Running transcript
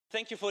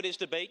Thank you for this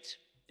debate.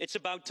 It's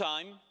about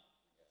time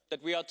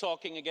that we are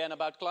talking again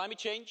about climate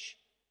change.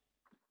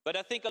 But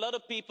I think a lot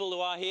of people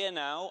who are here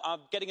now are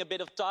getting a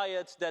bit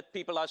tired that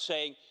people are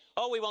saying,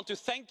 oh, we want to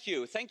thank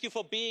you. Thank you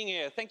for being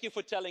here. Thank you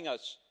for telling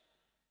us.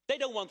 They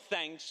don't want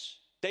thanks.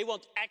 They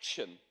want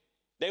action.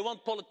 They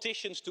want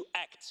politicians to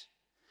act.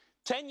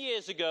 10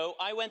 years ago,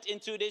 I went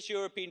into this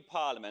European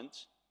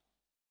Parliament,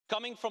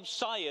 coming from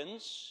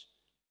science,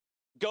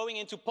 going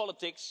into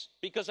politics,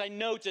 because I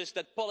noticed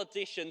that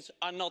politicians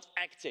are not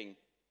acting.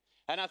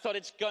 And I thought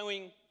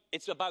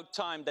it's about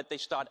time that they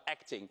start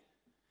acting.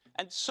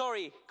 And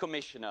sorry,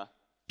 Commissioner,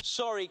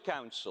 sorry,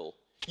 Council,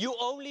 you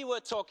only were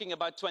talking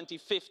about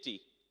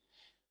 2050.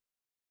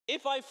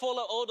 If I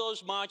follow all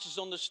those marches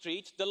on the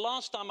street, the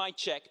last time I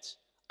checked,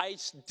 I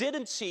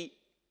didn't see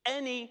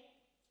any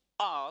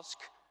ask,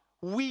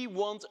 we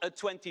want a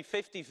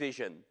 2050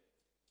 vision.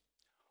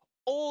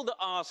 All the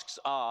asks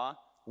are,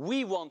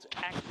 we want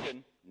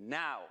action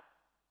now.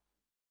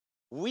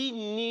 We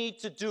need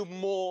to do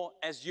more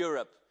as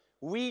Europe.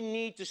 We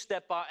need to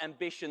step our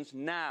ambitions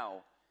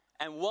now.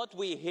 And what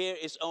we hear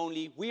is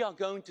only, we are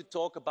going to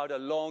talk about a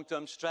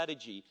long-term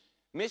strategy.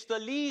 Mr.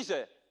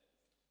 Liese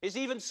is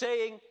even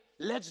saying,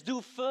 let's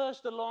do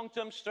first a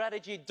long-term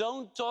strategy.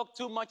 Don't talk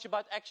too much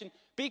about action,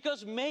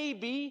 because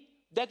maybe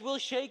that will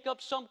shake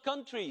up some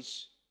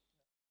countries.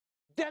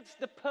 That's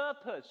the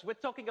purpose. We're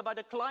talking about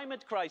a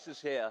climate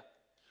crisis here.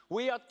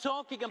 We are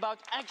talking about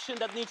action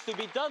that needs to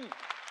be done.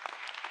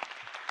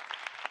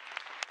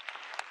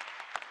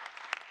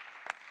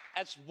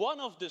 As one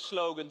of the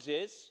slogans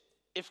is,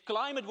 if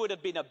climate would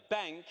have been a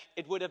bank,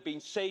 it would have been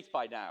safe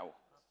by now.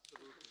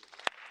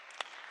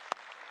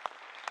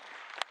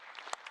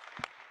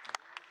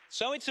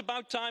 So it's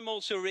about time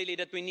also really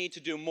that we need to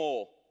do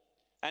more.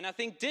 And I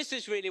think this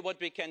is really what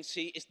we can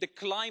see, is the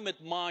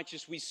climate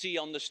marches we see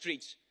on the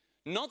streets.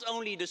 Not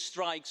only the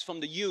strikes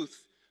from the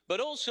youth, but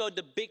also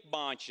the big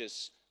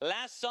marches.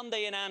 Last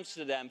Sunday in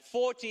Amsterdam,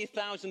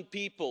 40,000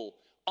 people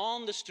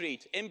on the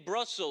street. In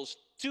Brussels,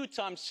 2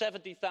 times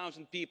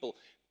 70,000 people.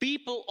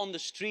 People on the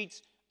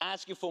streets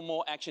asking for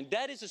more action.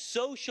 That is a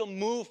social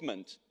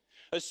movement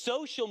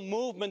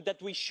that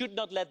we should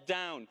not let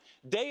down.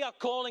 They are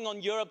calling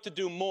on Europe to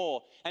do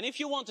more. And if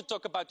you want to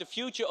talk about the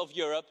future of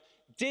Europe,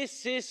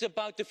 this is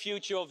about the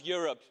future of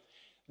Europe.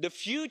 The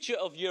future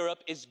of Europe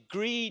is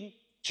green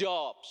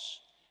jobs.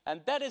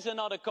 And that is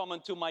another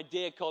comment to my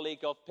dear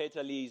colleague of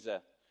Peter Liese.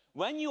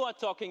 When you are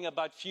talking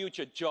about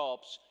future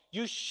jobs,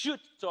 you should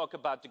talk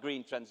about the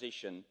green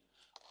transition.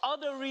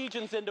 Other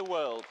regions in the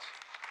world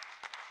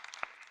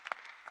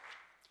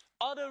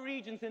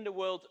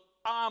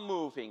are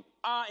moving,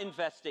 are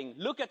investing.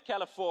 Look at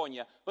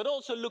California, but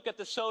also look at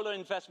the solar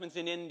investments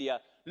in India.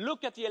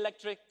 Look at the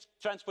electric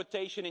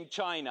transportation in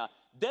China.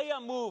 They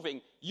are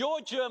moving.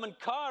 Your German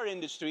car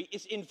industry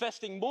is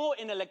investing more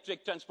in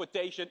electric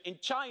transportation in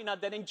China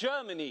than in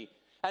Germany.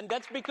 And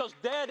that's because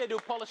there they do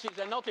policies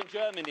and not in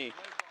Germany.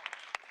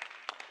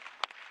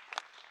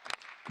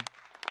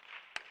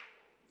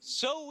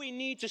 So we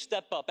need to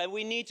step up and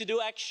we need to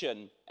do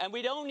action. And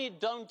we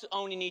don't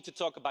only need to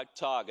talk about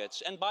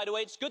targets. And by the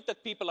way, it's good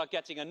that people are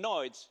getting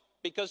annoyed,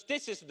 because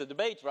this is the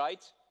debate,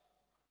 right?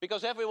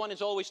 Because everyone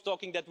is always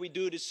talking that we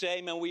do the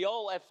same and we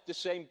all have the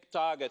same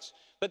targets.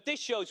 But this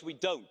shows we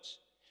don't.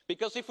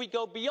 Because if we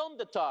go beyond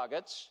the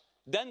targets,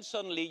 then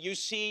suddenly you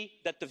see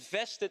that the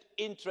vested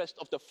interest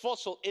of the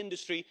fossil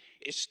industry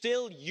is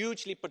still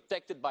hugely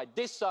protected by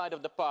this side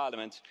of the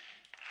parliament.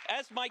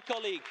 As my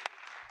colleague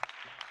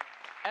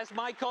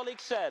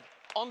said,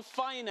 on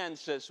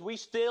finances, we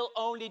still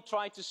only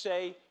try to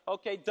say,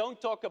 okay, don't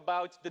talk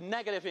about the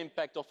negative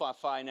impact of our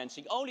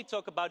financing, only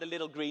talk about a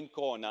little green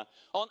corner.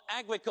 On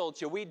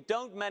agriculture, we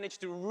don't manage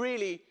to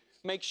really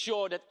make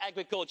sure that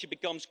agriculture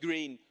becomes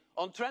green.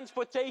 On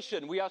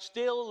transportation, we are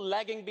still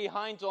lagging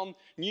behind on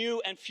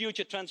new and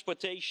future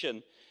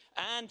transportation.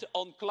 And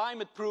on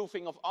climate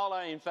proofing of all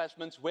our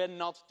investments, we're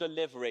not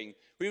delivering.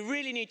 We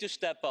really need to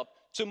step up.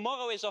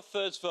 Tomorrow is our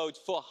first vote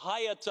for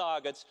higher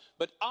targets,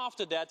 but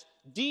after that,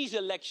 these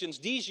elections,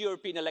 these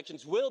European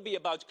elections, will be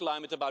about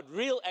climate, about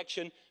real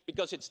action,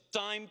 because it's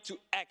time to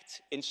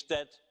act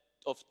instead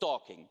of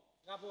talking.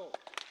 Bravo.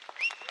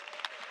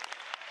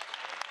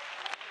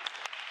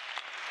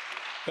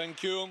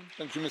 Thank you,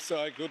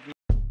 Mr. Eickhout.